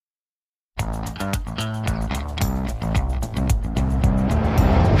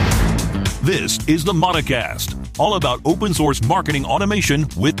This is the Mauticast, all about open source marketing automation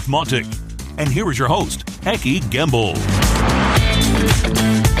with Mautic. And here is your host, Eki Gemble.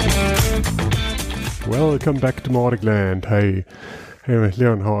 Welcome back to Mautic Land. Hey,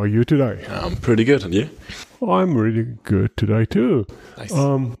 Leon, how are you today? I'm pretty good, and you? I'm really good today too. Nice.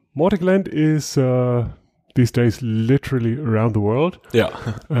 Mautic Land is these days literally around the world. Yeah.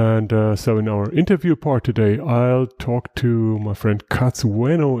 And so in our interview part today, I'll talk to my friend Katz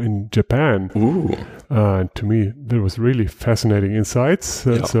Ueno in Japan. Ooh. And to me, there was really fascinating insights.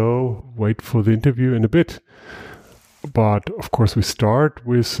 Yeah. So wait for the interview in a bit. But of course, we start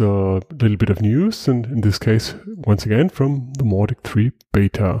with a little bit of news, and in this case, once again, from the Mautic 3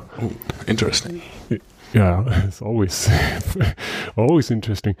 beta. Ooh, interesting. Yeah, it's always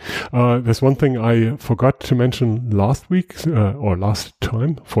interesting. There's one thing I forgot to mention last week, or last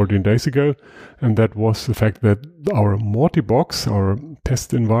time, 14 days ago, and that was the fact that our Mautic box, our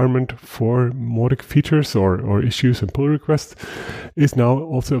test environment for Mautic features or issues and pull requests, is now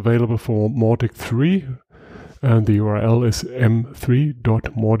also available for Mautic 3. And the URL is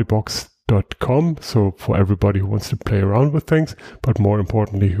m3.mauticbox.com. So for everybody who wants to play around with things, but more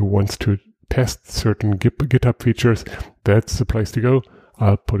importantly, who wants to test certain GitHub features, that's the place to go.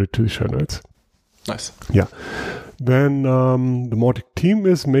 I'll put it to the show notes. Nice. Yeah. Then the Mautic team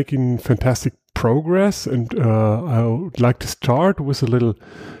is making fantastic progress. And I would like to start with a little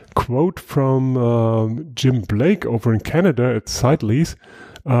quote from Jim Blake over in Canada at Sitelease,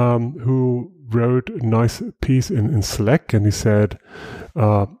 who wrote a nice piece in Slack, and he said,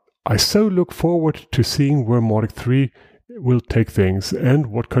 I so look forward to seeing where Mautic 3 will take things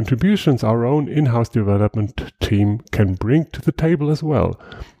and what contributions our own in-house development team can bring to the table as well.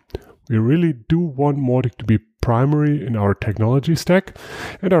 We really do want Mautic to be primary in our technology stack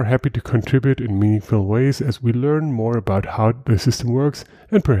and are happy to contribute in meaningful ways as we learn more about how the system works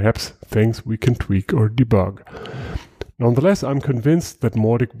and perhaps things we can tweak or debug. Nonetheless, I'm convinced that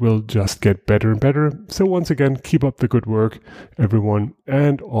Mautic will just get better and better. So once again, keep up the good work, everyone,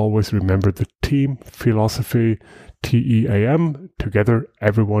 and always remember the team philosophy, TEAM, together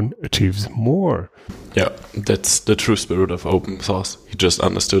everyone achieves more. Yeah, that's the true spirit of open source. He just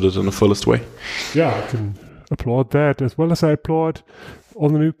understood it in the fullest way. Yeah, I can applaud that, as well as I applaud all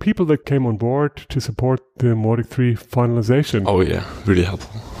the new people that came on board to support the Mautic 3 finalization. Oh yeah, really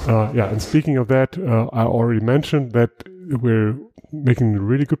helpful. And speaking of that, I already mentioned that we're making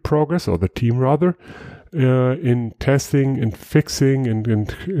really good progress, or the team rather, in testing and fixing and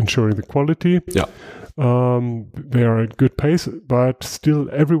ensuring the quality. Yeah. They are at good pace, but still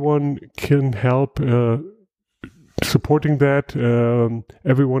everyone can help supporting that.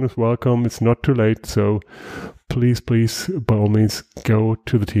 Everyone is welcome. It's not too late. So please, by all means, go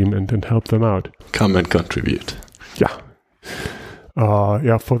to the team and help them out. Come and contribute. Yeah.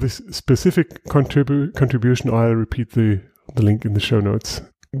 For this specific contribution, I'll repeat the link in the show notes.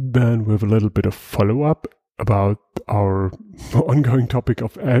 Then we have a little bit of follow-up about our ongoing topic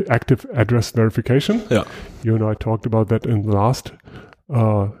of active address verification. Yeah. You and I talked about that in the last,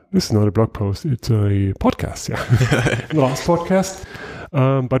 this is not a blog post, it's a podcast, yeah. In the last podcast.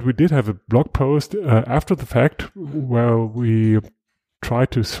 But we did have a blog post after the fact where we try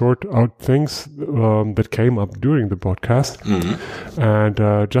to sort out things that came up during the podcast. Mm-hmm. And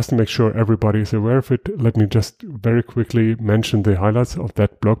just to make sure everybody is aware of it, let me just very quickly mention the highlights of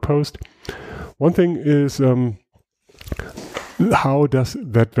that blog post. One thing is, how does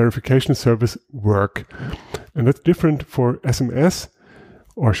that verification service work? And that's different for SMS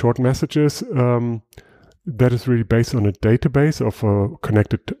or short messages. That is really based on a database of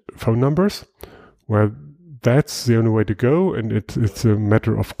connected phone numbers, where that's the only way to go, and it's a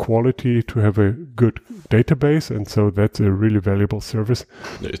matter of quality to have a good database, and so that's a really valuable service.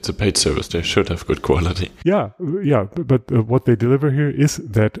 It's a paid service. They should have good quality. Yeah, but what they deliver here is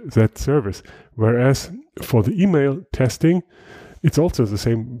that service. Whereas for the email testing, it's also the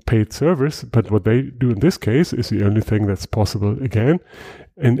same paid service, but what they do in this case is the only thing that's possible again.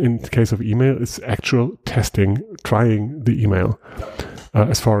 And in the case of email, it's actual testing, trying the email.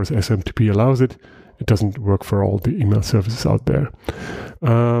 As far as SMTP allows it, it doesn't work for all the email services out there.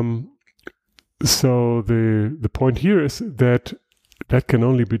 So the point here is that can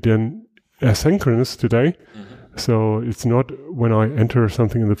only be done asynchronous today. Mm-hmm. So it's not when I enter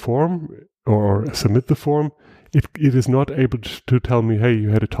something in the form or submit the form, it is not able to tell me, hey, you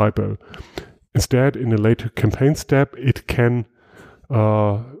had a typo. Instead, in a later campaign step, it can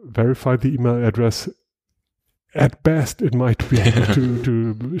verify the email address. At best, it might be able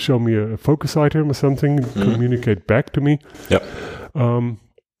to show me a focus item or something, communicate back to me. Yep. And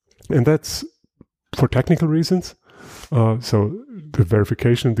that's for technical reasons. So the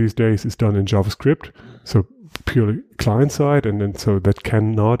verification these days is done in JavaScript, so purely client-side, and then so that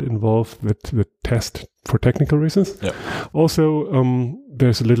cannot involve the test for technical reasons. Yeah. Also,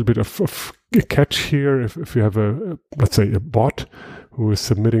 there's a little bit of a catch here. If you have let's say, a bot who is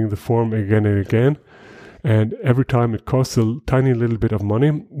submitting the form again and again, and every time it costs a tiny little bit of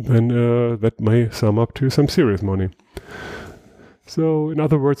money, then that may sum up to some serious money. So, in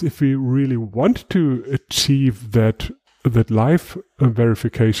other words, if we really want to achieve that live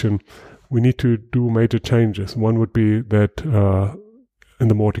verification, we need to do major changes. One would be that in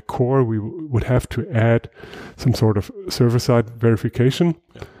the Mautic core, we would have to add some sort of server-side verification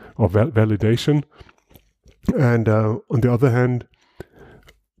or validation. And on the other hand,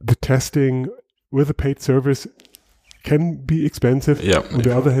 the testing with a paid service can be expensive. Yeah. On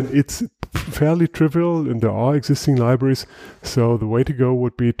the other hand, it's fairly trivial and there are existing libraries. So the way to go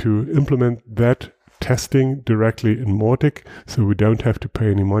would be to implement that testing directly in Mautic, so we don't have to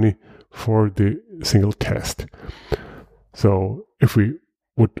pay any money for the single test. So if we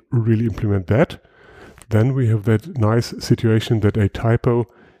would really implement that, then we have that nice situation that a typo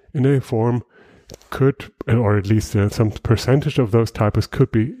in a form could, or at least some percentage of those typos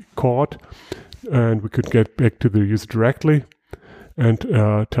could be caught, and we could get back to the user directly and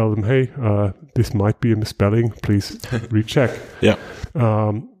tell them, hey, this might be a misspelling, please recheck. Yeah.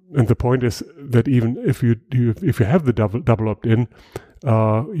 And the point is that even if you have the double opt-in,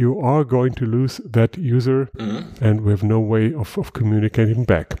 you are going to lose that user, and we have no way of communicating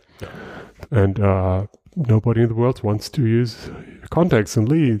back. Yeah. And nobody in the world wants to use contacts and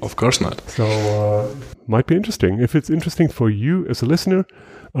leads. Of course not. So might be interesting. If it's interesting for you as a listener,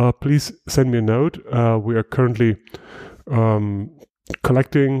 please send me a note. We are currently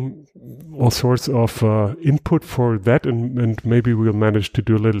collecting all sorts of input for that, and maybe we'll manage to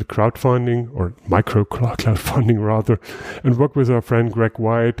do a little crowdfunding, or micro crowdfunding rather, and work with our friend Greg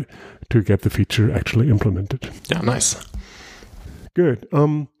White to get the feature actually implemented. Yeah, nice. Good.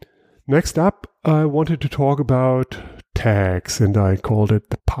 Next up, I wanted to talk about tags, and I called it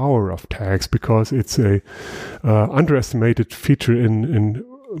the power of tags because it's a underestimated feature in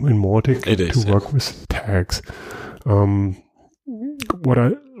Mautic to work with tags. What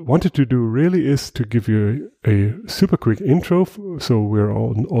I wanted to do really is to give you a super quick intro, so we're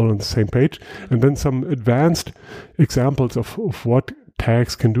all on the same page, and then some advanced examples of what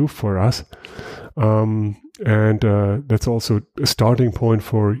tags can do for us. And that's also a starting point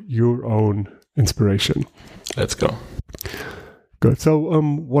for your own inspiration. Let's go. Good. So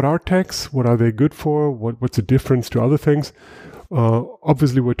what are tags? What are they good for? What's the difference to other things?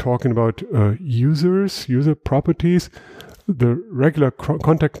 Obviously, we're talking about user properties. The regular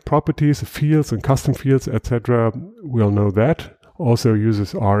contact properties, fields and custom fields, etc., we all know that. Also,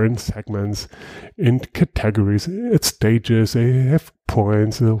 users are in segments, in categories, at stages, they have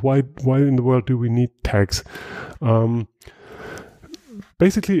points. Why in the world do we need tags?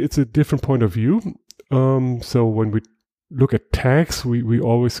 Basically, it's a different point of view. So when we look at tags, we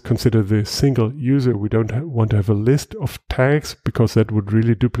always consider the single user. We don't want to have a list of tags because that would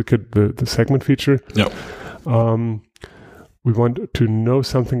really duplicate the segment feature. Yeah. We want to know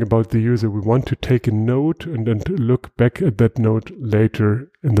something about the user. We want to take a note and then to look back at that note later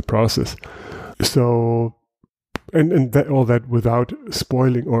in the process. So, and all that without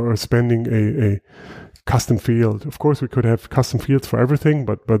spoiling or spending a custom field. Of course, we could have custom fields for everything,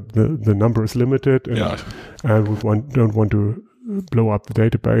 but the number is limited, and we don't want to blow up the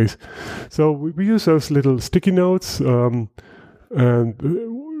database. So we use those little sticky notes and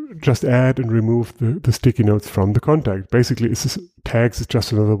just add and remove the sticky notes from the contact. Basically, tags is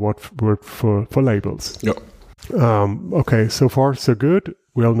just another word for labels. Yeah. Okay, so far so good.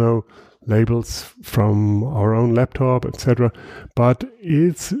 We all know labels from our own laptop, etc. But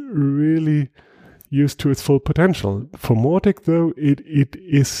it's really used to its full potential. For Mautic, though, it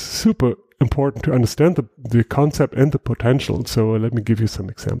is super important to understand the concept and the potential. So let me give you some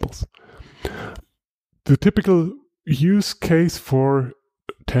examples. The typical use case for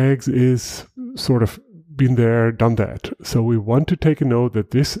tags is sort of been there, done that. So we want to take a note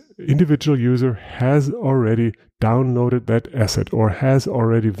that this individual user has already downloaded that asset or has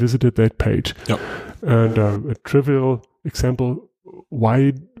already visited that page. Yep. And a trivial example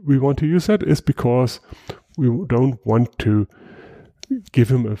why we want to use that is because we don't want to give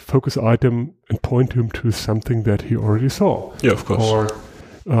him a focus item and point him to something that he already saw. Yeah, of course. Or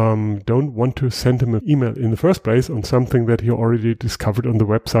don't want to send him an email in the first place on something that he already discovered on the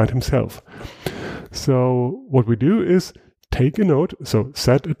website himself. So what we do is take a note, so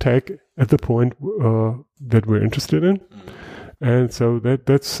set a tag at the point that we're interested in. And so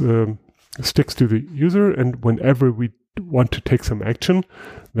that's sticks to the user, and whenever we want to take some action,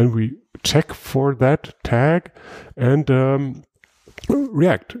 then we check for that tag and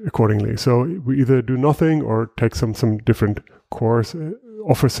react accordingly. So we either do nothing or take some different course,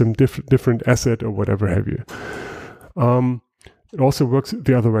 offer some different asset or whatever have you. It also works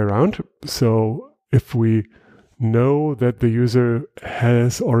the other way around. So if we know that the user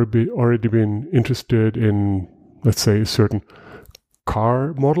has already been interested in, let's say, a certain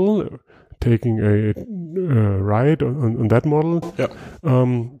car model, taking a ride on that model. Yeah.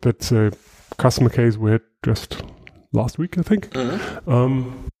 That's a customer case we had just last week, I think.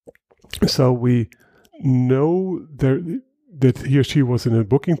 So we know that he or she was in a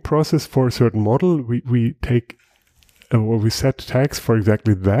booking process for a certain model. We take or we set tags for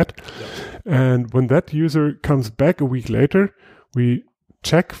exactly that. Yeah. And when that user comes back a week later, we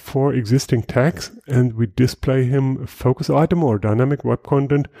check for existing tags and we display him a focus item or dynamic web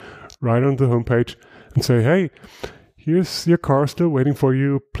content right on the homepage and say, hey, here's your car still waiting for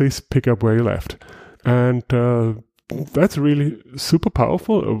you. Please pick up where you left. And that's really super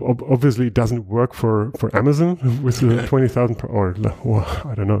powerful. Obviously, it doesn't work for Amazon with the 20,000 or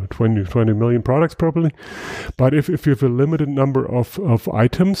I don't know, 20 million products probably. But if you have a limited number of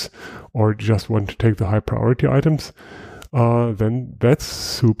items or just want to take the high priority items, then that's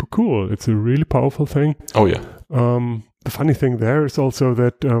super cool. It's a really powerful thing. Oh, yeah. The funny thing there is also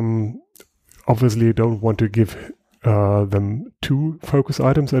that obviously you don't want to give them 2 focus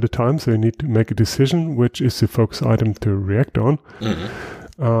items at a time, so you need to make a decision which is the focus item to react on.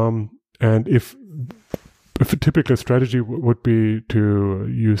 Mm-hmm. And if a typical strategy would be to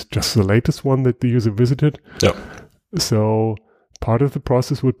use just the latest one that the user visited. Yeah. So part of the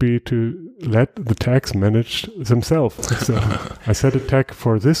process would be to let the tags manage themselves. So I set a tag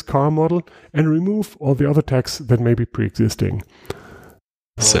for this car model and remove all the other tags that may be pre-existing.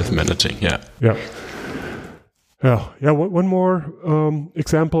 Self-managing, yeah. Yeah. One more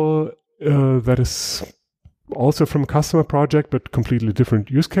example that is also from a customer project, but completely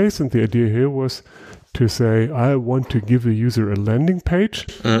different use case. And the idea here was to say, I want to give the user a landing page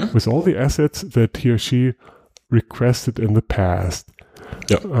with all the assets that he or she requested in the past.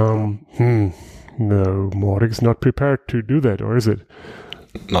 Yeah. No, Mautic is not prepared to do that, or is it?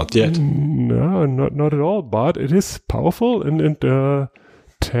 Not yet. No, not at all. But it is powerful, and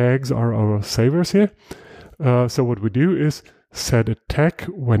tags are our saviors here. So what we do is set a tag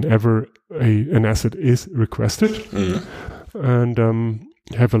whenever an asset is requested, and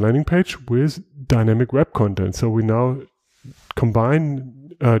have a landing page with dynamic web content. So we now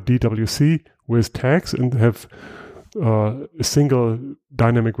combine DWC with tags and have a single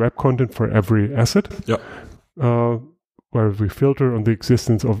dynamic web content for every asset. Yeah. Where we filter on the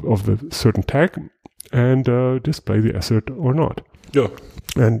existence of the certain tag and display the asset or not. Yeah.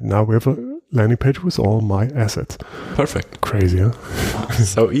 And now we have a landing page with all my assets. Perfect. Crazy, huh?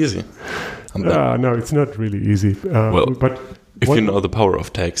 So easy. No, it's not really easy. But if you know the power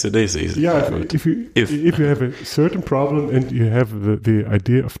of tags, it is easy. Yeah, if you have a certain problem and you have the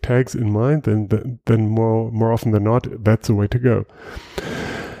idea of tags in mind, then more often than not, that's the way to go.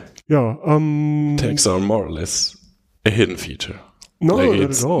 Yeah. Tags are more or less a hidden feature. No, like not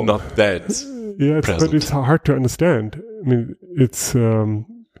it's at all. Not that. But it's hard to understand. I mean, it's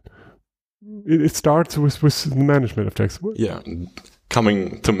it starts with the management of tags. Yeah,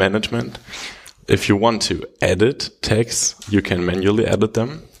 coming to management. If you want to edit tags, you can manually edit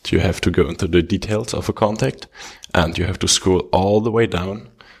them. You have to go into the details of a contact, and you have to scroll all the way down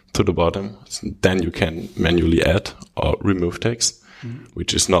to the bottom. Then you can manually add or remove tags,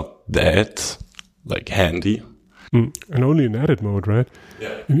 which is not that handy. And only in edit mode, right?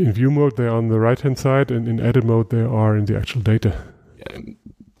 Yeah. In view mode, they're on the right-hand side, and in edit mode, they are in the actual data. Yeah,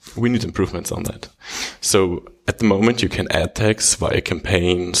 we need improvements on that. So at the moment, you can add tags via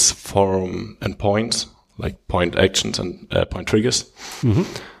campaigns, forum, and points, like point actions and point triggers. Mm-hmm.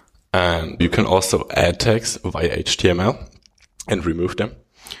 And you can also add tags via HTML and remove them.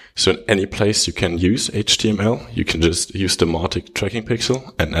 So in any place you can use HTML, you can just use the Mautic tracking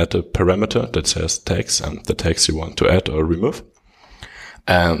pixel and add a parameter that says tags and the tags you want to add or remove.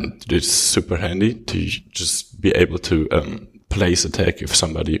 And it's super handy to just be able to place a tag if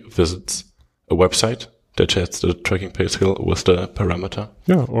somebody visits a website that has the tracking pixel with the parameter.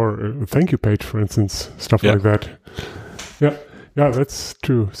 Yeah, or a thank you page, for instance, stuff like that. Yeah, that's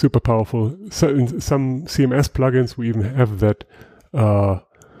true. Super powerful. So in some CMS plugins, we even have that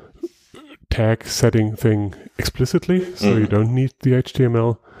tag setting thing explicitly, so you don't need the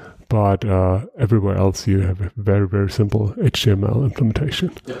HTML, but everywhere else you have a very, very simple HTML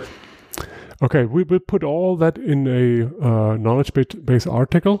implementation. Okay, we will put all that in a knowledge base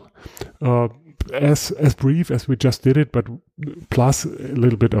article, as brief as we just did it, but plus a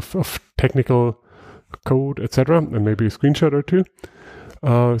little bit of technical code, etc., and maybe a screenshot or two.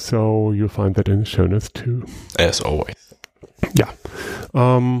 So you'll find that in the show notes too. As always. Yeah.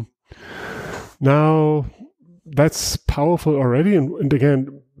 Now, that's powerful already. And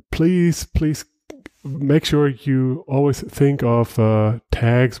again, please make sure you always think of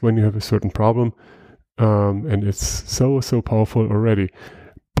tags when you have a certain problem. And it's so powerful already.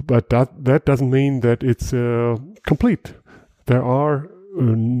 But that doesn't mean that it's complete. There are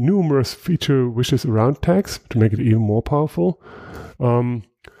numerous feature wishes around tags to make it even more powerful.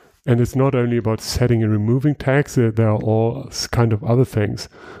 And it's not only about setting and removing tags. There are all kind of other things.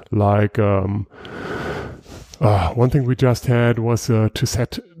 Like one thing we just had was to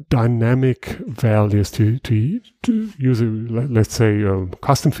set dynamic values to use let's say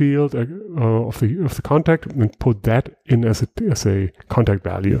custom field of the contact and put that in as a contact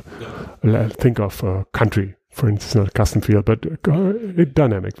value. Yeah. Think of country, for instance, not a custom field, but a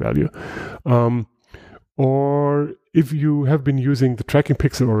dynamic value. Or if you have been using the tracking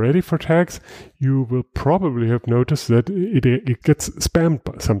pixel already for tags, you will probably have noticed that it gets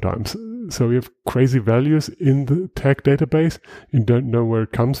spammed sometimes. So you have crazy values in the tag database. You don't know where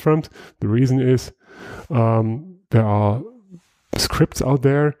it comes from. The reason is there are scripts out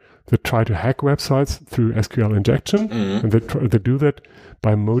there that try to hack websites through SQL injection. Mm-hmm. And they do that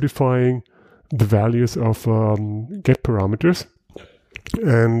by modifying the values of get parameters.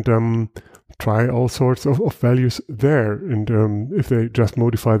 And try all sorts of values there. And if they just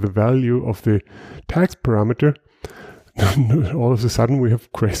modify the value of the tags parameter, all of a sudden we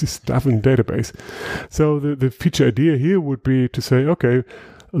have crazy stuff in the database. So the feature idea here would be to say, okay,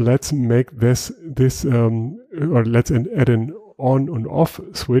 let's make this or let's add an on and off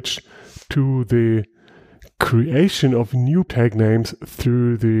switch to the creation of new tag names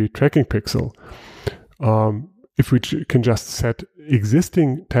through the tracking pixel. If we can just set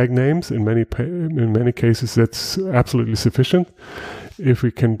existing tag names, in many cases that's absolutely sufficient. If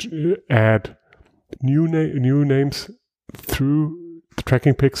we can add new names through the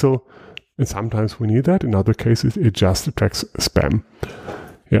tracking pixel, and sometimes we need that. In other cases, it just attracts spam.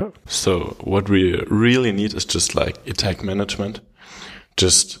 Yeah. So what we really need is just like a tag management,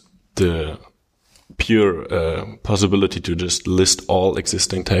 just the pure possibility to just list all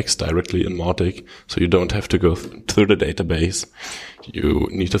existing tags directly in Mautic, so you don't have to go through the database. You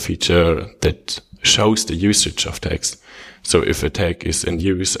need a feature that shows the usage of tags. So if a tag is in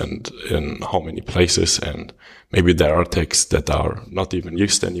use and in how many places, and maybe there are tags that are not even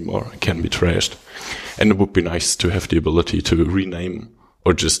used anymore, can be trashed. And it would be nice to have the ability to rename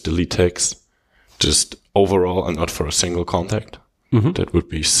or just delete tags, just overall and not for a single contact. Mm-hmm. That would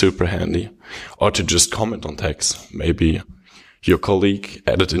be super handy. Or to just comment on tags. Maybe your colleague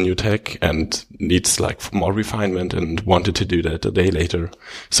added a new tag and needs like more refinement and wanted to do that a day later.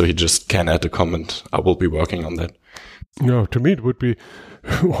 So he just can add a comment. I will be working on that. No, to me it would be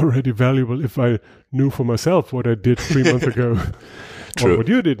already valuable if I knew for myself what I did 3 months ago. True. Or what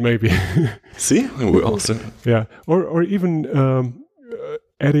you did maybe. See? We also. Yeah. Or even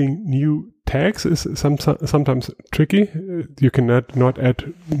adding new tags is sometimes tricky. You cannot not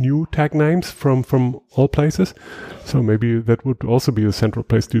add new tag names from all places. So maybe that would also be a central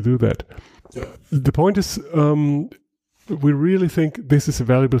place to do that. Yeah. The point is, we really think this is a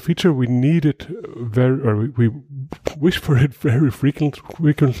valuable feature. We need it we wish for it very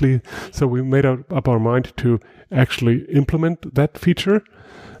frequently. So we made up our mind to actually implement that feature.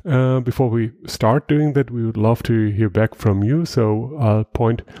 Before we start doing that, we would love to hear back from you. So I'll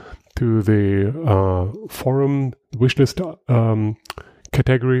point to the forum wishlist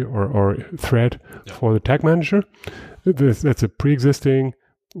category or thread for the tag manager. That's a pre-existing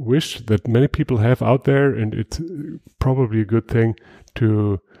wish that many people have out there, and it's probably a good thing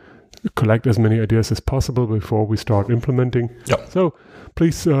to collect as many ideas as possible before we start implementing. Yep. So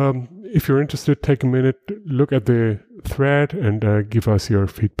please, if you're interested, take a minute, look at the thread, and give us your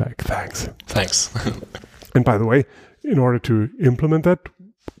feedback. Thanks. And by the way, in order to implement that,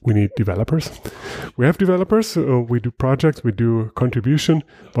 we need developers. We have developers, we do projects, we do contribution,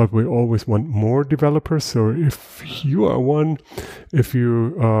 but we always want more developers. So if you are one, if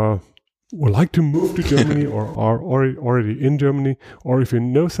you would like to move to Germany or are already in Germany, or if you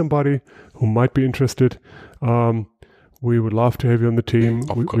know somebody who might be interested, we would love to have you on the team.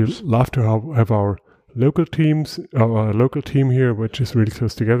 We'd love to have our local teams, our local team here, which is really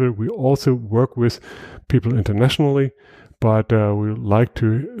close together. We also work with people internationally, but we would like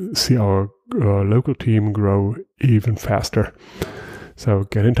to see our local team grow even faster. So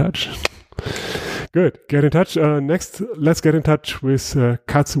get in touch. Good. Get in touch. Next, let's get in touch with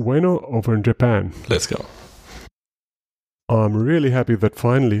Katz Ueno over in Japan. Let's go. I'm really happy that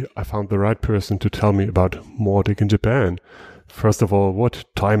finally I found the right person to tell me about Mautic in Japan. First of all, what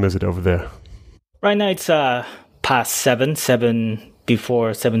time is it over there? Right now it's past 7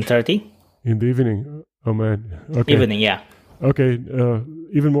 before 7:30. In the evening. Oh man. Okay. Evening, yeah. Okay,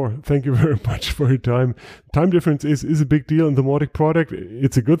 even more. Thank you very much for your time. Time difference is a big deal in the Mautic product.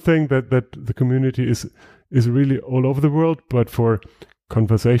 It's a good thing that the community is really all over the world, but for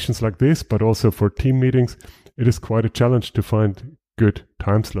conversations like this, but also for team meetings, it is quite a challenge to find good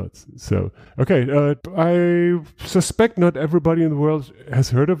time slots. So, okay, I suspect not everybody in the world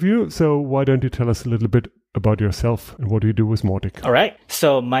has heard of you, so why don't you tell us a little bit about yourself and what do you do with Mautic? All right.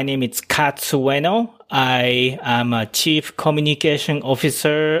 So my name is Katz Ueno. I am a Chief Communication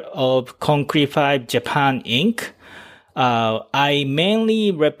Officer of Concrete5 Japan Inc. I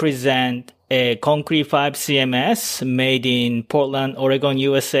mainly represent a Concrete5 CMS made in Portland, Oregon,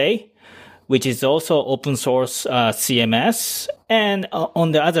 USA, which is also open source CMS. And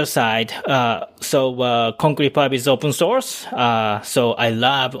on the other side, Concrete5 is open source. So I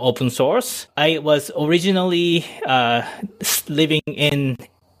love open source. I was originally living in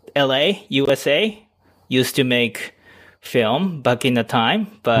LA, USA, used to make film back in the time,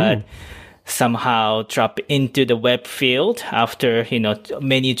 but somehow dropped into the web field after,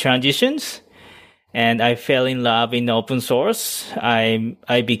 many transitions. And I fell in love in open source.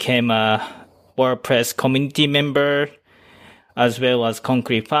 I became a WordPress community member, as well as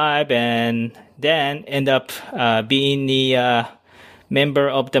Concrete5, and then end up being the member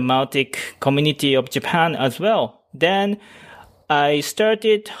of the Mautic community of Japan as well. Then I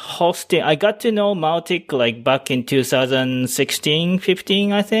started hosting. I got to know Mautic like back in 2016,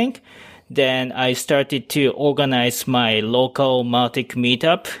 15, I think. Then I started to organize my local Mautic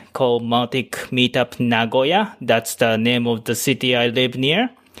meetup called Mautic Meetup Nagoya. That's the name of the city I live near.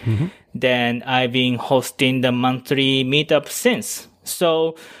 Mm-hmm. Then I've been hosting the monthly meetup since.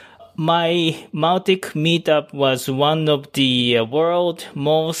 So my Mautic meetup was one of the world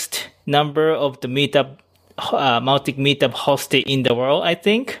most number of the meetup, Mautic meetup hosted in the world, I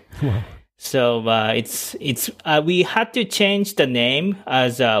think. Wow. So we had to change the name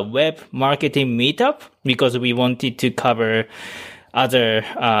as a web marketing meetup because we wanted to cover other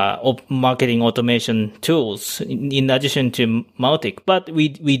marketing automation tools in addition to Mautic, but we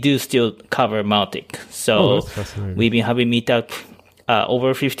do still cover Mautic. So we've been having meetup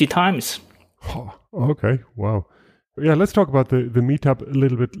over 50 times. Oh, okay, wow. Yeah, let's talk about the meetup a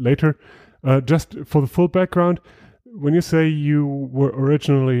little bit later. Just for the full background, when you say you were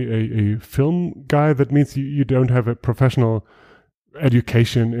originally a film guy, that means you don't have a professional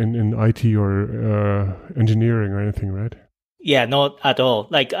education in IT or engineering or anything, right? Yeah, not at all.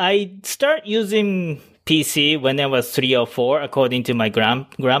 Like I start using PC when I was 3 or 4, according to my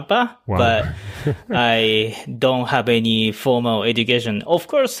grandpa. Wow. But I don't have any formal education. Of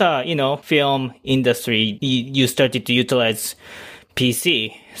course, film industry, you started to utilize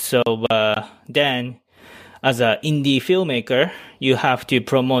PC. So then, as an indie filmmaker, you have to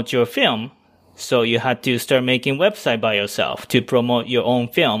promote your film. So you had to start making website by yourself to promote your own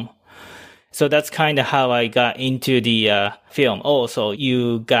film. So that's kind of how I got into the film. Also,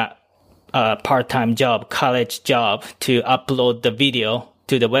 you got a part-time job, college job to upload the video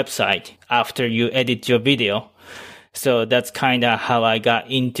to the website after you edit your video. So that's kind of how I got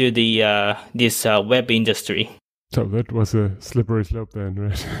into the this web industry. So that was a slippery slope then,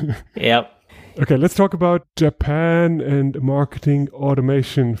 right? Yep. Okay, let's talk about Japan and marketing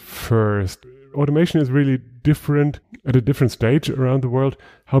automation first. Automation is really different at a different stage around the world.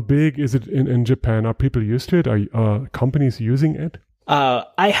 How big is it in Japan? Are people used to it? Are companies using it?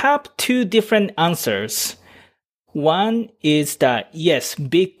 I have two different answers. One is that, yes,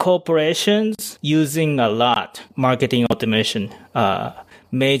 big corporations using a lot marketing automation.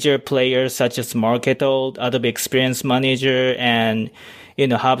 Major players such as Marketo, Adobe Experience Manager, and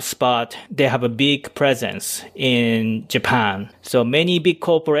HubSpot, they have a big presence in Japan. So many big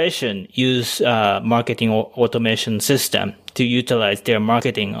corporations use marketing automation system to utilize their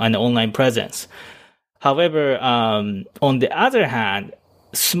marketing and online presence. However, on the other hand,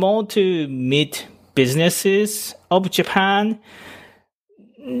 small to mid businesses of Japan,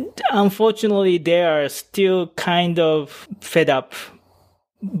 unfortunately, they are still kind of fed up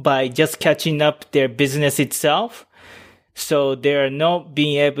by just catching up their business itself. So they're not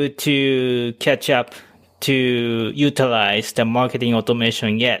being able to catch up to utilize the marketing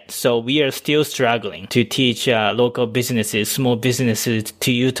automation yet. So we are still struggling to teach local businesses, small businesses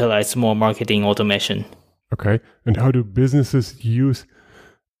to utilize more marketing automation. Okay. And how do businesses use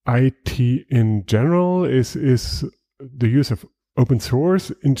IT in general? Is the use of open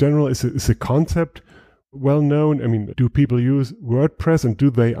source in general, is a concept well known? I mean, do people use WordPress and do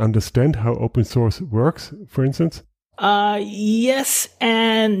they understand how open source works, for instance? Yes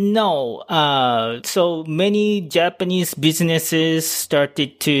and no. So many Japanese businesses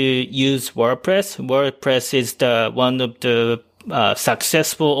started to use WordPress. WordPress is one of the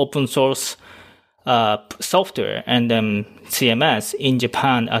successful open source software and CMS in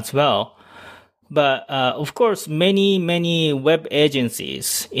Japan as well. But of course, many web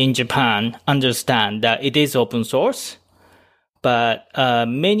agencies in Japan understand that it is open source. But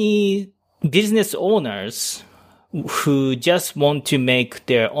many business owners who just want to make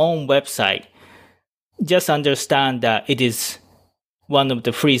their own website just understand that it is one of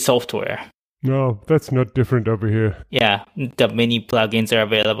the free software. No, that's not different over here. Yeah, the many plugins are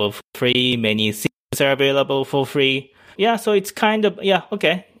available for free, many themes are available for free. Yeah, so it's kind of, yeah,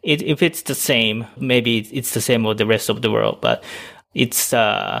 okay. If it's the same, maybe it's the same with the rest of the world, but it's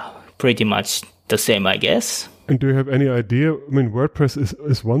pretty much the same, I guess. And do you have any idea? I mean, WordPress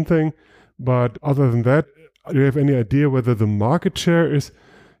is one thing, but other than that, do you have any idea whether the market share is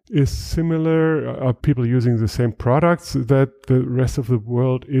similar? Are people using the same products that the rest of the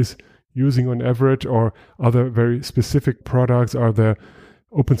world is using on average, or are there very specific products? Are there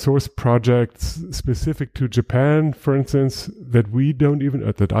open source projects specific to Japan, for instance, that we don't even,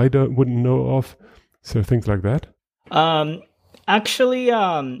 that I wouldn't know of? So things like that? Actually,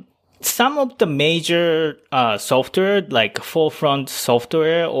 some of the major software, like Forefront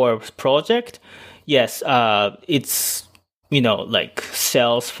software or project, yes, it's, like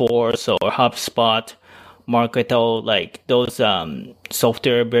Salesforce or HubSpot, Marketo, like those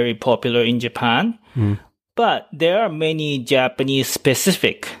software very popular in Japan. But there are many Japanese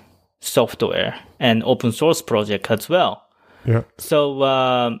specific software and open source projects as well. Yeah.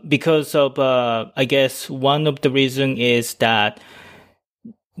 So because of, I guess one of the reason is that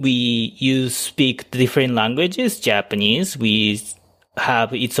we speak different languages, Japanese. We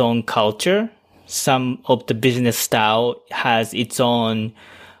have its own culture. Some of the business style has its own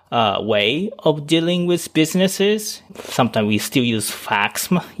way of dealing with businesses. Sometimes we still use fax,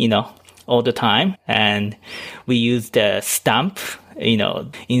 all the time. And we use the stamp,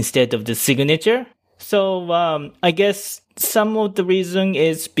 instead of the signature. So I guess some of the reason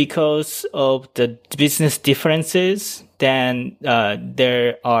is because of the business differences. Then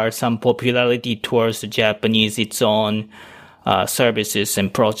there are some popularity towards the Japanese, its own services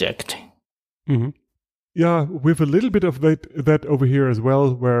and project. Mm-hmm. Yeah, we have a little bit of that over here as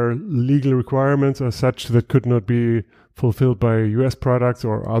well, where legal requirements are such that could not be fulfilled by US products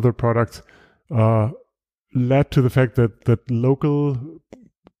or other products, led to the fact that local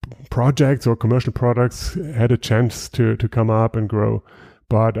projects or commercial products had a chance to come up and grow.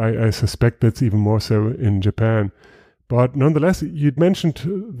 But I suspect that's even more so in Japan. But nonetheless, you'd mentioned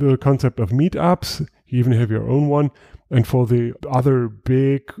the concept of meetups. You even have your own one. And for the other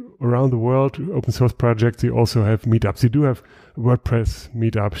big around the world open source projects, you also have meetups. You do have WordPress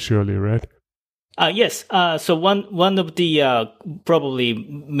meetups, surely, right? Yes. So one of the probably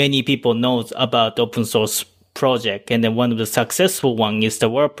many people knows about open source project, and then one of the successful one is the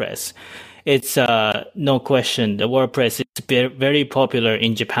WordPress. It's no question the WordPress is very popular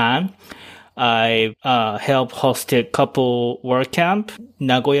in Japan. I helped host a couple WordCamp,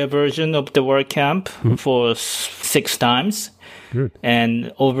 Nagoya version of the WordCamp for 6 times. Good.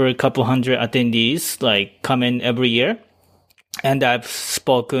 And over a couple hundred attendees come in every year. And I've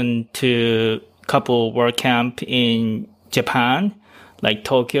spoken to a couple WordCamp in Japan, like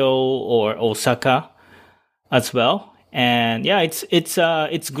Tokyo or Osaka as well. And yeah,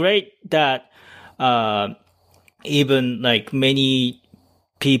 it's great that even many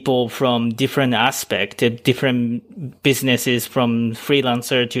people from different aspects, different businesses, from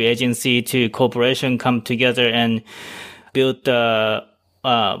freelancer to agency to corporation, come together and build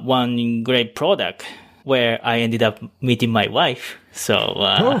one great product where I ended up meeting my wife. So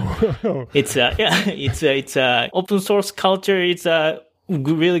it's open source culture. It's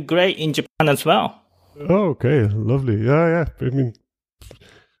really great in Japan as well. Oh, okay, lovely. Yeah. I mean,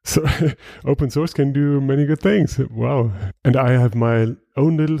 so open source can do many good things. Wow. And I have my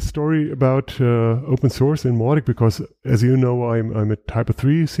own little story about open source in Mautic, because as you know, I'm a Type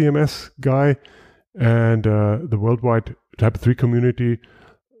 3 CMS guy, and the worldwide Type 3 community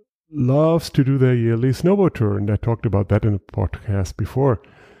loves to do their yearly snowboard tour. And I talked about that in a podcast before.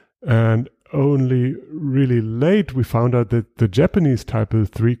 And only really late we found out that the Japanese Type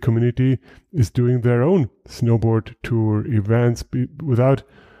 3 community is doing their own snowboard tour events without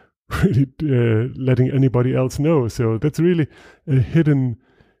really letting anybody else know. So that's really a hidden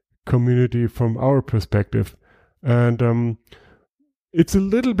community from our perspective. And it's a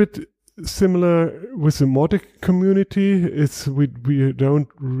little bit similar with the Mautic community. We don't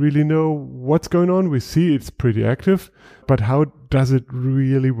really know what's going on. We see it's pretty active, but how does it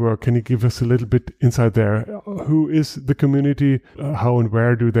really work? Can you give us a little bit insight there? Who is the community? How and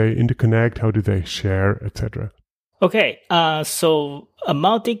where do they interconnect? How do they share, etc.? Okay, so a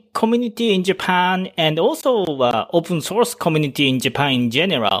Mautic community in Japan and also open source community in Japan in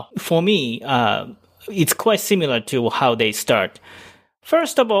general, for me, it's quite similar to how they start.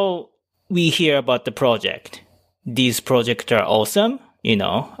 First of all, we hear about the project. These projects are awesome,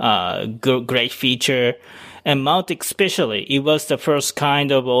 great feature. And Mautic especially, it was the first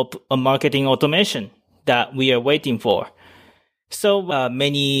kind of a marketing automation that we are waiting for. So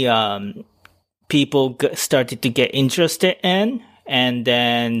many people started to get interested in and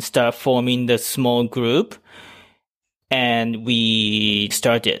then start forming the small group. And we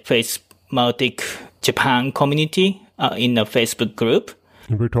started Mautic Japan community in a Facebook group.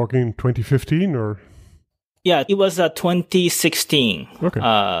 And we're talking 2015 or? Yeah, it was 2016. Okay.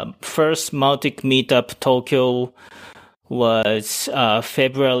 First Mautic meetup Tokyo was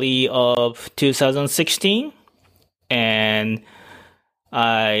February of 2016. And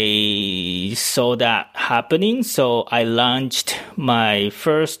I saw that happening. So I launched my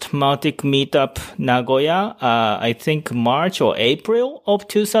first Mautic meetup Nagoya, I think March or April of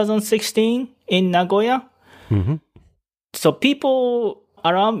 2016 in Nagoya. Mm-hmm. So people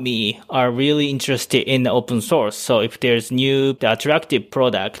around me are really interested in open source. So if there's new attractive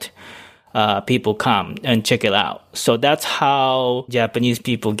product, people come and check it out. So that's how Japanese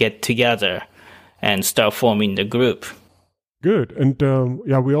people get together and start forming the group. Good. And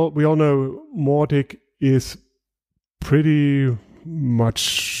we all know Mautic is pretty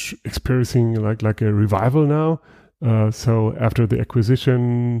much experiencing like a revival now. So after the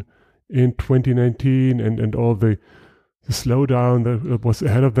acquisition in 2019 and all the slowdown that was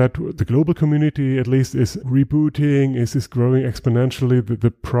ahead of that, the global community at least is rebooting, is growing exponentially.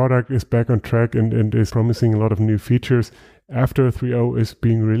 The product is back on track and is promising a lot of new features after 3.0 is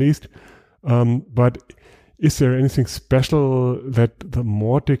being released. But is there anything special that the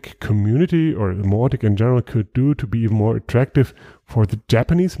Mautic community or the Mautic in general could do to be even more attractive for the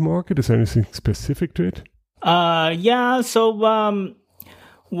Japanese market? Is there anything specific to it? So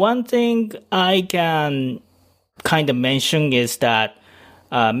one thing I can kind of mention is that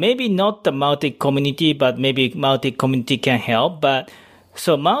maybe not the Mautic community, but maybe Mautic community can help. But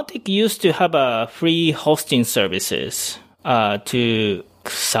so Mautic used to have a free hosting services to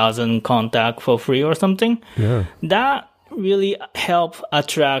 1,000 contact for free or something. Yeah. That really helped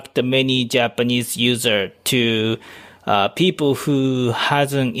attract the many Japanese user to people who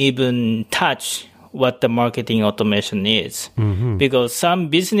hasn't even touched what the marketing automation is. Mm-hmm. Because some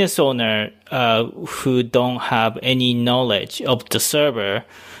business owner who don't have any knowledge of the server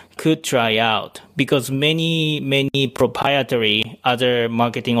could try out, because many proprietary other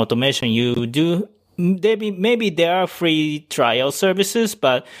marketing automation you do, maybe there are free trial services,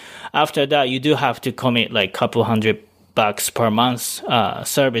 but after that you do have to commit like couple $100 per month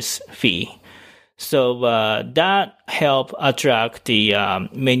service fee. So that help attract the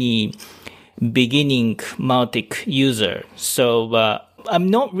many beginning Mautic user. So I'm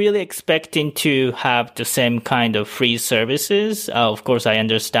not really expecting to have the same kind of free services. Of course, I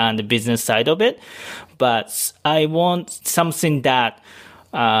understand the business side of it, but I want something that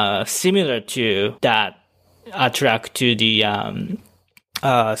similar to that attract to the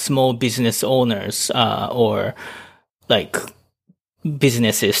small business owners or like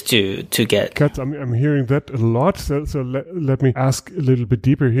businesses to get. Katz, I'm hearing that a lot. So let me ask a little bit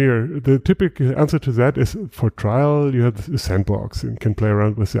deeper here. The typical answer to that is for trial, you have the sandbox and can play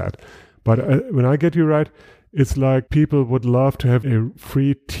around with that. But when I get you right, it's like people would love to have a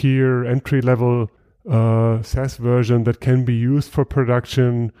free tier entry level SaaS version that can be used for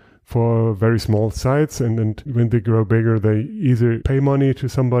production for very small sites. And when they grow bigger, they either pay money to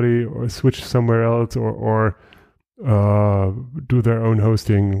somebody or switch somewhere else or do their own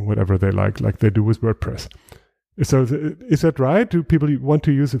hosting, whatever they like they do with WordPress. So is that right? Do people want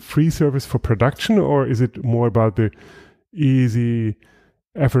to use a free service for production, or is it more about the easy,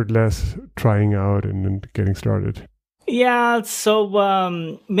 effortless trying out and getting started? Yeah,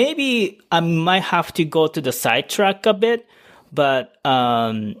 so maybe I might have to go to the sidetrack a bit, but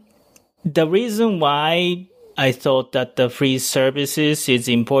the reason why I thought that the free services is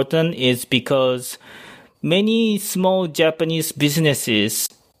important is because many small Japanese businesses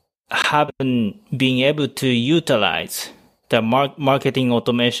haven't been able to utilize the marketing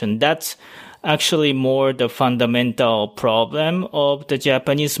automation. That's actually more the fundamental problem of the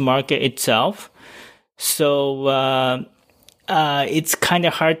Japanese market itself. So it's kind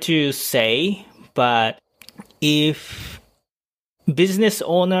of hard to say, but if business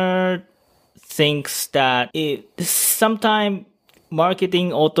owner thinks that sometime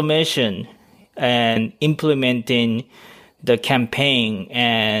marketing automation and implementing the campaign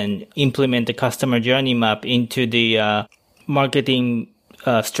and implement the customer journey map into the marketing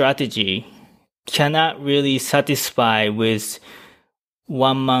strategy cannot really satisfy with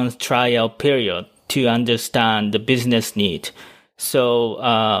 1 month trial period to understand the business need. So,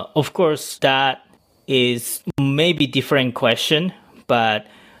 of course, that is maybe different question, but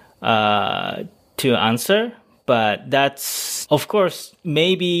to answer. But that's, of course,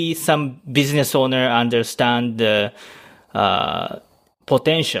 maybe some business owner understand the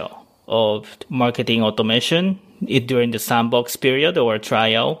potential of marketing automation during the sandbox period or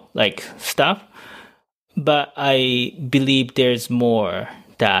trial like stuff. But I believe there's more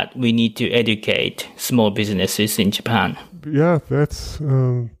that we need to educate small businesses in Japan. Yeah, that's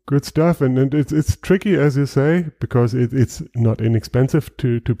good stuff. And it's tricky, as you say, because it's not inexpensive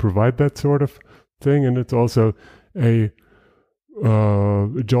to provide that sort of thing. And it's also a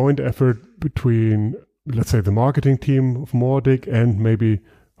joint effort between, let's say, the marketing team of Mautic and maybe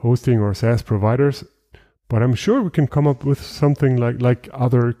hosting or SaaS providers. But I'm sure we can come up with something like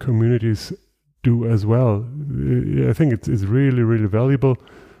other communities do as well. I think it's really, really valuable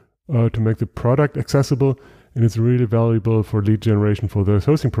to make the product accessible, and it's really valuable for lead generation for those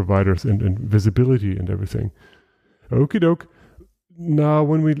hosting providers and visibility and everything. Okie doke. Now,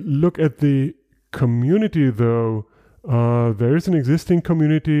 when we look at the community, though, there is an existing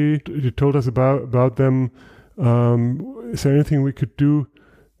community. You told us about them. Is there anything we could do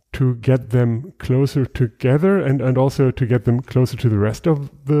to get them closer together and also to get them closer to the rest of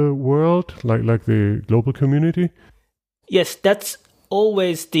the world, like the global community? Yes, that's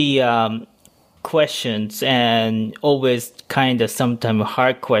always the questions, and always kind of sometimes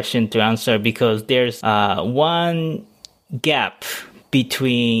hard question to answer, because there's one gap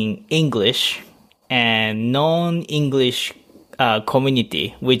between English and non-English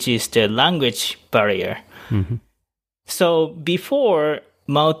community, which is the language barrier. Mm-hmm. So before,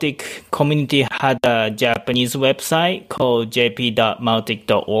 Mautic community had a Japanese website called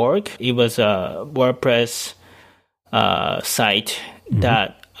jp.mautic.org. It was a WordPress site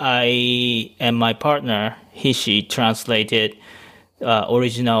that I and my partner Hishi translated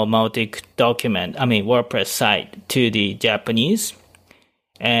original Mautic WordPress site to the Japanese,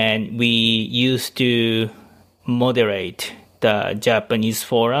 and we used to moderate the Japanese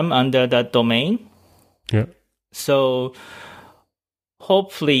forum under that domain. Yeah. So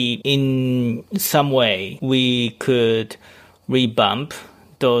hopefully in some way we could revamp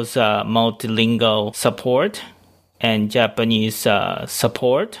those multilingual support and Japanese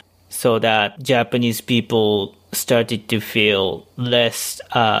support, so that Japanese people started to feel less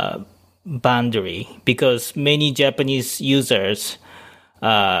boundary, because many Japanese users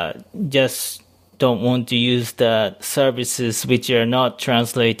just don't want to use the services which are not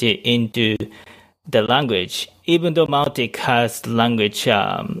translated into the language, even though Mautic has language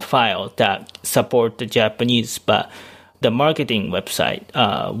file that support the Japanese, but the marketing website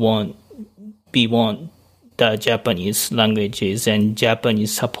won't the Japanese languages and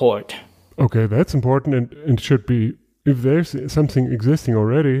Japanese support. Okay, that's important, and should be, if there's something existing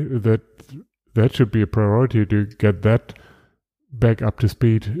already, that should be a priority to get that back up to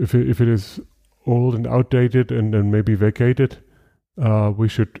speed. If it is old and outdated and maybe vacated, we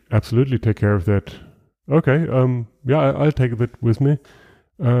should absolutely take care of that. Okay, I'll take that with me.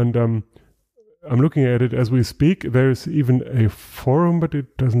 And I'm looking at it as we speak. There's even a forum, but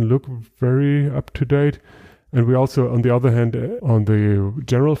it doesn't look very up to date. And we also, on the other hand, on the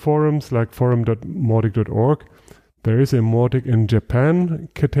general forums, like forum.mautic.org, there is a Mautic in Japan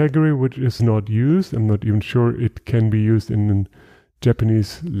category, which is not used. I'm not even sure it can be used in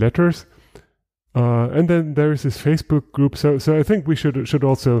Japanese letters. And then there is this Facebook group. So I think we should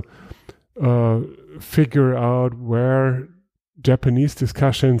also figure out where Japanese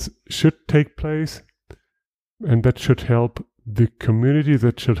discussions should take place, and that should help the community,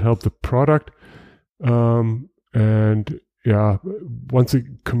 that should help the product. And yeah, once the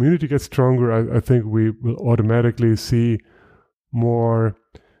community gets stronger, I think we will automatically see more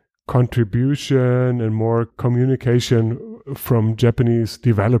contribution and more communication from Japanese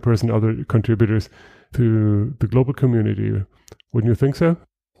developers and other contributors to the global community. Wouldn't you think so?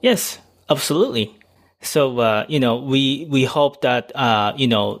 Yes, absolutely. So, we hope that,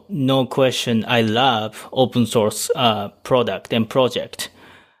 no question, I love open source product and project.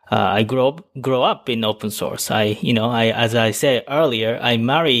 I grow up in open source. As I said earlier, I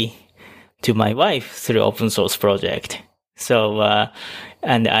marry to my wife through open source project. So,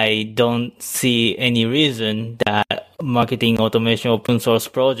 and I don't see any reason that marketing automation open source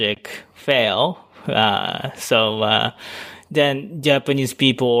project fail. Then Japanese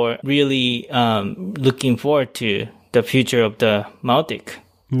people are really looking forward to the future of the Mautic.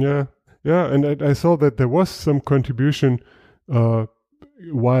 Yeah, and I saw that there was some contribution a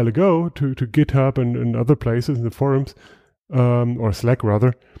while ago to GitHub and other places in the forums, or Slack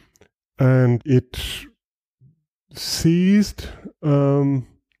rather, and it ceased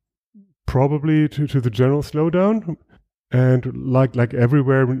probably to the general slowdown. And like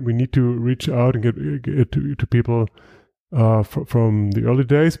everywhere, we need to reach out and get to people from the early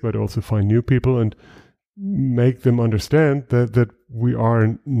days, but also find new people and make them understand that we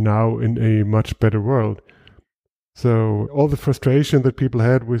are now in a much better world. So all the frustration that people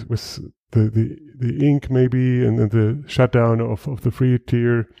had with the ink maybe and the shutdown of the free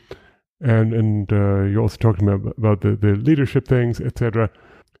tier, and you also talked about the leadership things, etc.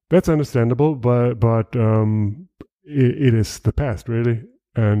 That's understandable, but it is the past, really.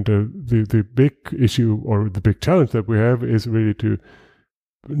 And the big issue or the big challenge that we have is really to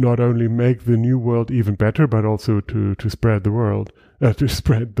not only make the new world even better, but also to spread the world, to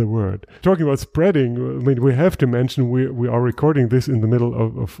spread the word. Talking about spreading, I mean, we have to mention we are recording this in the middle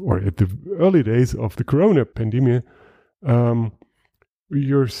of or at the early days of the Corona pandemic.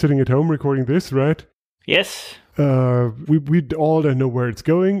 You're sitting at home recording this, right? Yes. We all don't know where it's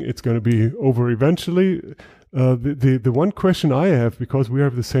going. It's going to be over eventually. The one question I have, because we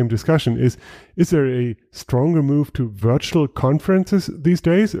have the same discussion, is there a stronger move to virtual conferences these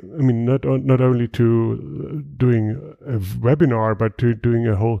days? I mean, not only to doing a webinar, but to doing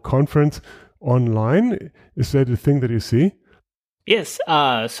a whole conference online. Is that a thing that you see? Yes.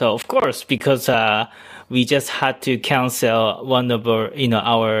 So of course, because we just had to cancel one of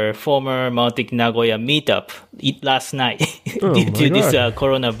our former Mautic Nagoya meetup last night due to this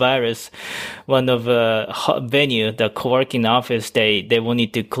coronavirus. One of venue, the co-working office, they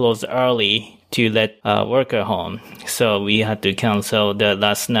wanted to close early to let worker home. So we had to cancel the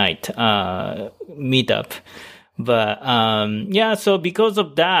last night meetup. But so because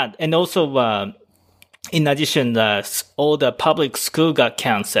of that, and also in addition, all the public school got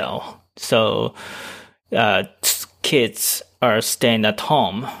canceled. So kids are staying at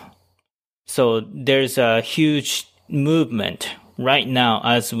home. So there's a huge movement right now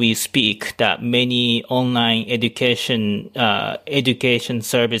as we speak that many online education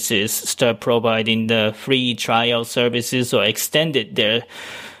services start providing the free trial services or extended their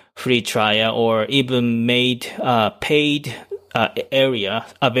free trial or even made paid area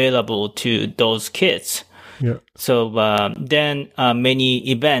available to those kids. Yeah. So then many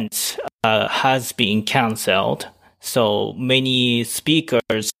events has been canceled. So many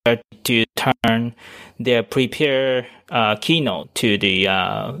speakers started to turn their prepare keynote to the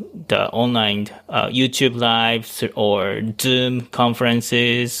online YouTube lives or Zoom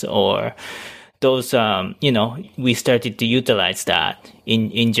conferences or those. We started to utilize that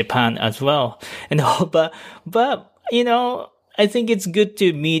in Japan as well. And but I think it's good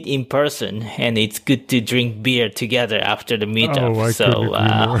to meet in person, and it's good to drink beer together after the meetup.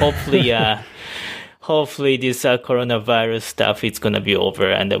 Hopefully this coronavirus stuff is going to be over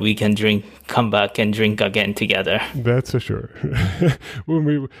and that we can come back and drink again together. That's for sure.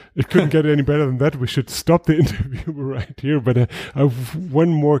 It couldn't get any better than that. We should stop the interview right here. But I have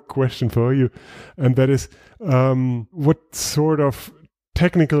one more question for you, and that is, what sort of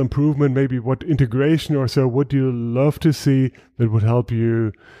technical improvement, maybe what integration or so, would you love to see that would help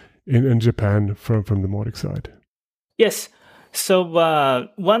you in Japan from the Mautic side? Yes. So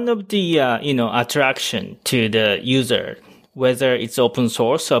one of the attraction to the user, whether it's open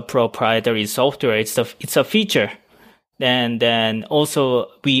source or proprietary software, it's a feature. And then also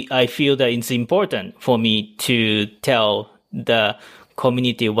I feel that it's important for me to tell the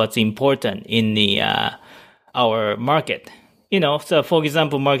community what's important in the our market. So for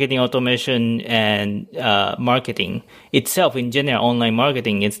example, marketing automation and marketing itself in general, online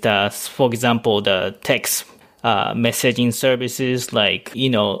marketing, it's for example, the text messaging services. Like,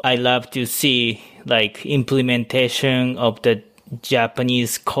 I love to see like implementation of the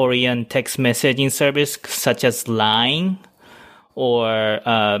Japanese, Korean text messaging service, such as Line, or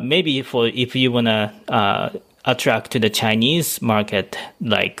maybe if you want to attract to the Chinese market,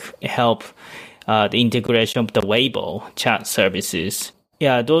 like help the integration of the Weibo chat services.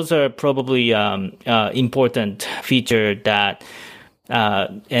 Yeah, those are probably important feature that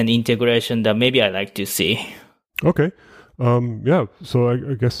and integration that maybe I like to see. Okay. So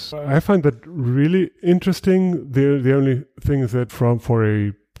I guess I find that really interesting. The only thing is that for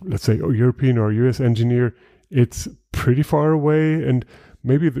a, let's say, a European or US engineer, it's pretty far away, and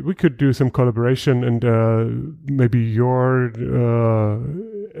maybe we could do some collaboration, and maybe your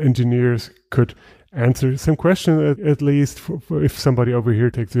engineers could answer some questions at least for if somebody over here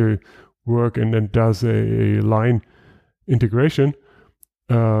takes the work and then does a line integration.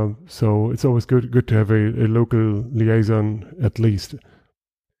 So it's always good to have a local liaison at least.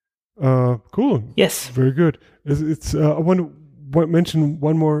 Cool. Yes. Very good. I want to mention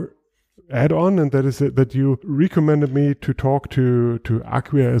one more add-on, and that is that you recommended me to talk to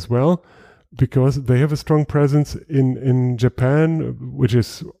Acquia as well, because they have a strong presence in Japan, which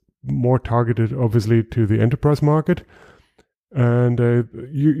is more targeted obviously to the enterprise market. And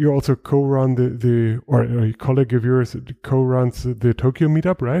you also co-run or a colleague of yours co-runs the Tokyo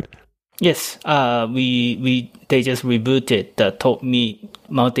meetup, right? Yes. They just rebooted the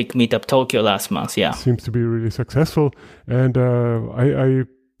Mautic meetup Tokyo last month. Yeah. Seems to be really successful, and I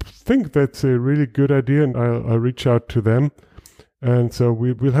think that's a really good idea, and I'll reach out to them, and so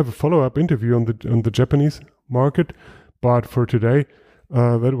we'll have a follow-up interview on the Japanese market. But for today,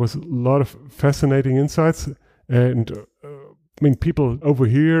 that was a lot of fascinating insights, and I mean, people over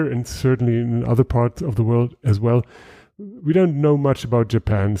here and certainly in other parts of the world as well, we don't know much about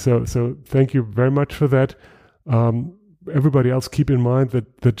Japan. So thank you very much for that. Everybody else, keep in mind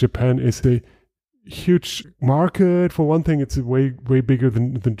that Japan is a huge market. For one thing, it's way bigger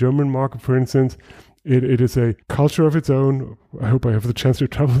than the German market, for instance. It is a culture of its own. I hope I have the chance to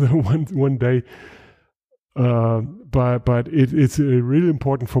travel there one day. But it's really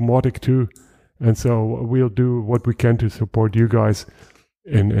important for Mautic too. And so we'll do what we can to support you guys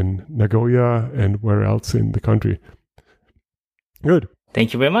in Nagoya and where else in the country. Good.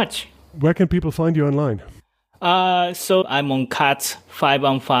 Thank you very much. Where can people find you online? So I'm on Katz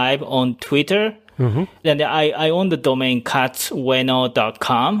 515 on Twitter. Mm-hmm. And I own the domain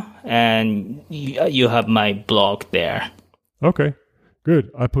katzueno.com, and you have my blog there. Okay,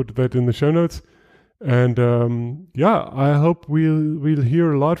 good. I put that in the show notes. And I hope we'll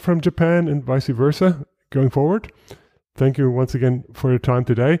hear a lot from Japan and vice versa going forward. Thank you once again for your time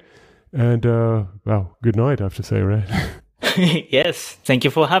today. And good night, I have to say, right? Yes. Thank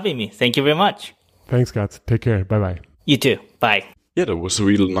you for having me. Thank you very much. Thanks, Katz. Take care. Bye-bye. You too. Bye. Yeah, that was a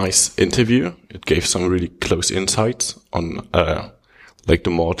real nice interview. It gave some really close insights on the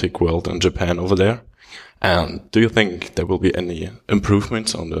Mautic world and Japan over there. And do you think there will be any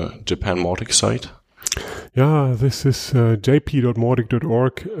improvements on the Japan Mautic side? Yeah, this is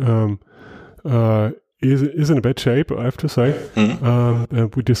jp.mautic.org. Is in a bad shape, I have to say. Mm-hmm.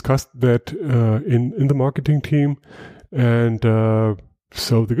 We discussed that in the marketing team, and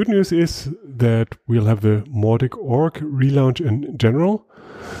so the good news is that we'll have the Mautic org relaunch in general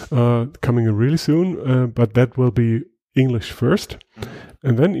coming in really soon, but that will be English first,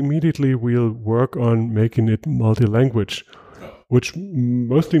 and then immediately we'll work on making it multi-language, which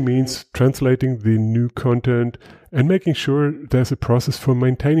mostly means translating the new content and making sure there's a process for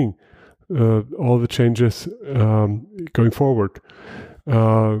maintaining all the changes going forward.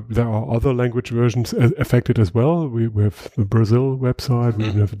 There are other language versions affected as well. We have the Brazil website, we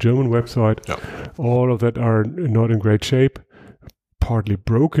have the German website. Yeah. All of that are not in great shape, partly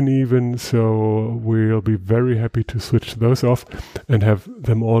broken even, so we'll be very happy to switch those off and have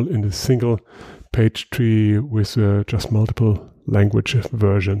them all in a single page tree with just multiple language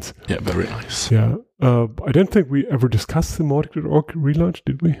versions. Yeah, very nice. Yeah. I don't think we ever discussed the Mautic.org relaunch,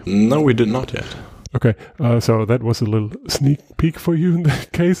 did we? No, we did not yet. Okay, so that was a little sneak peek for you in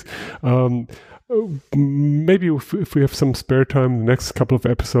that case. Maybe if we have some spare time, the next couple of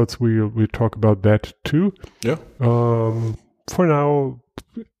episodes, we'll talk about that too. Yeah. For now,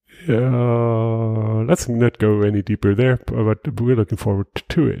 let's not go any deeper there, but we're looking forward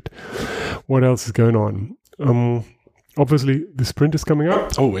to it. What else is going on? Obviously, the sprint is coming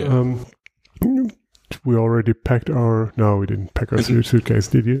up. Oh, yeah. We already packed no, we didn't pack our suitcase,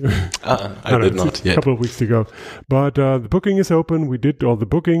 did you? I did not yet. A couple of weeks to go. But the booking is open. We did all the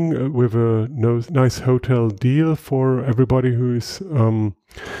booking with a nice hotel deal for everybody who is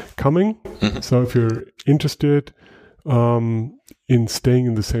coming. Mm-hmm. So if you're interested in staying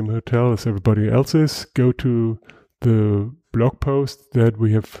in the same hotel as everybody else is, go to the blog post that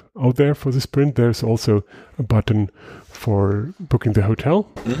we have out there for the sprint. There's also a button for booking the hotel.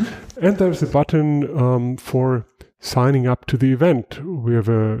 Mm-hmm. And there's a button for signing up to the event. We have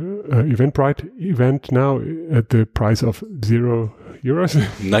a Eventbrite event now at the price of €0.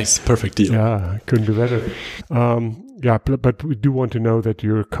 Nice, perfect deal. Yeah, couldn't do better. but we do want to know that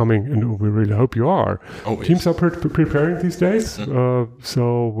you're coming, and we really hope you are. Always. Teams are preparing these days,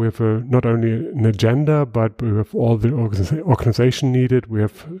 so we have not only an agenda, but we have all the organization needed. We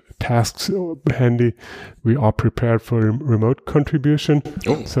have tasks handy. We are prepared for remote contribution.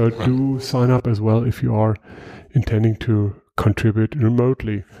 So do sign up as well if you are intending to contribute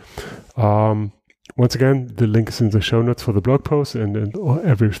remotely. Once again, the link is in the show notes for the blog post, and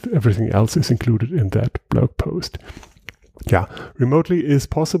everything else is included in that blog post. Yeah, remotely is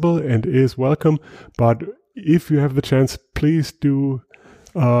possible and is welcome, but if you have the chance, please do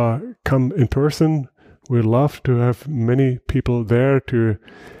come in person. We'd love to have many people there to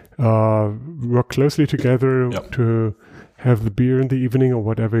work closely together, to have the beer in the evening or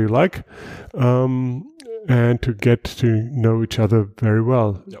whatever you like. And to get to know each other very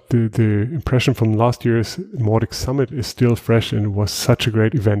well. The impression from last year's Mautic Summit is still fresh, and it was such a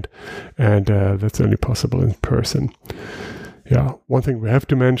great event, and that's only possible in person. Yeah, one thing we have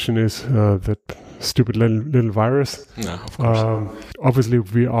to mention is that stupid little virus. No, of course. Obviously,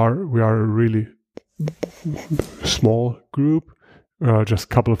 we are a really small group, just a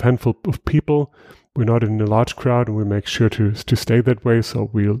couple of handful of people. We're not in a large crowd, and we make sure to stay that way, so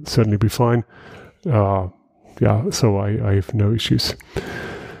we'll certainly be fine. So I have no issues.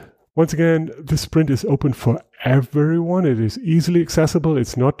 Once again, the sprint is open for everyone. It is easily accessible.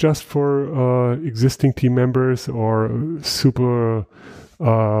 It's not just for existing team members or super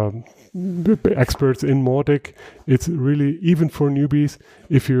experts in Mautic. It's really even for newbies.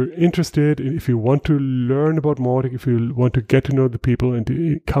 If you're interested, if you want to learn about Mautic, if you want to get to know the people and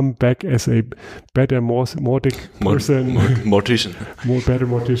to come back as a better Mautic person, better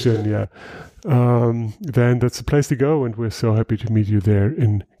Mautician, yeah. Then that's the place to go, and we're so happy to meet you there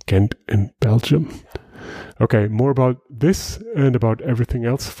in Ghent in Belgium. Okay, more about this and about everything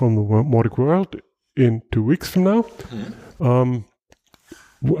else from the Mautic world in 2 weeks from now. I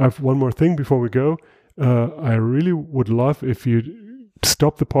have one more thing before we go. I really would love if you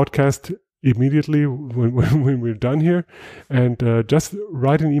stop the podcast immediately when we're done here, and just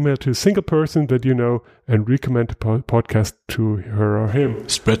write an email to a single person that you know and recommend the podcast to her or him.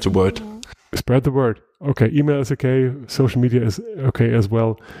 Spread the word. Spread the word. Okay, email is okay. Social media is okay as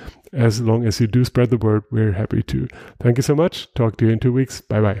well. As long as you do spread the word, we're happy to. Thank you so much. Talk to you in 2 weeks.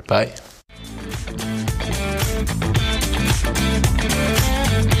 Bye-bye. Bye.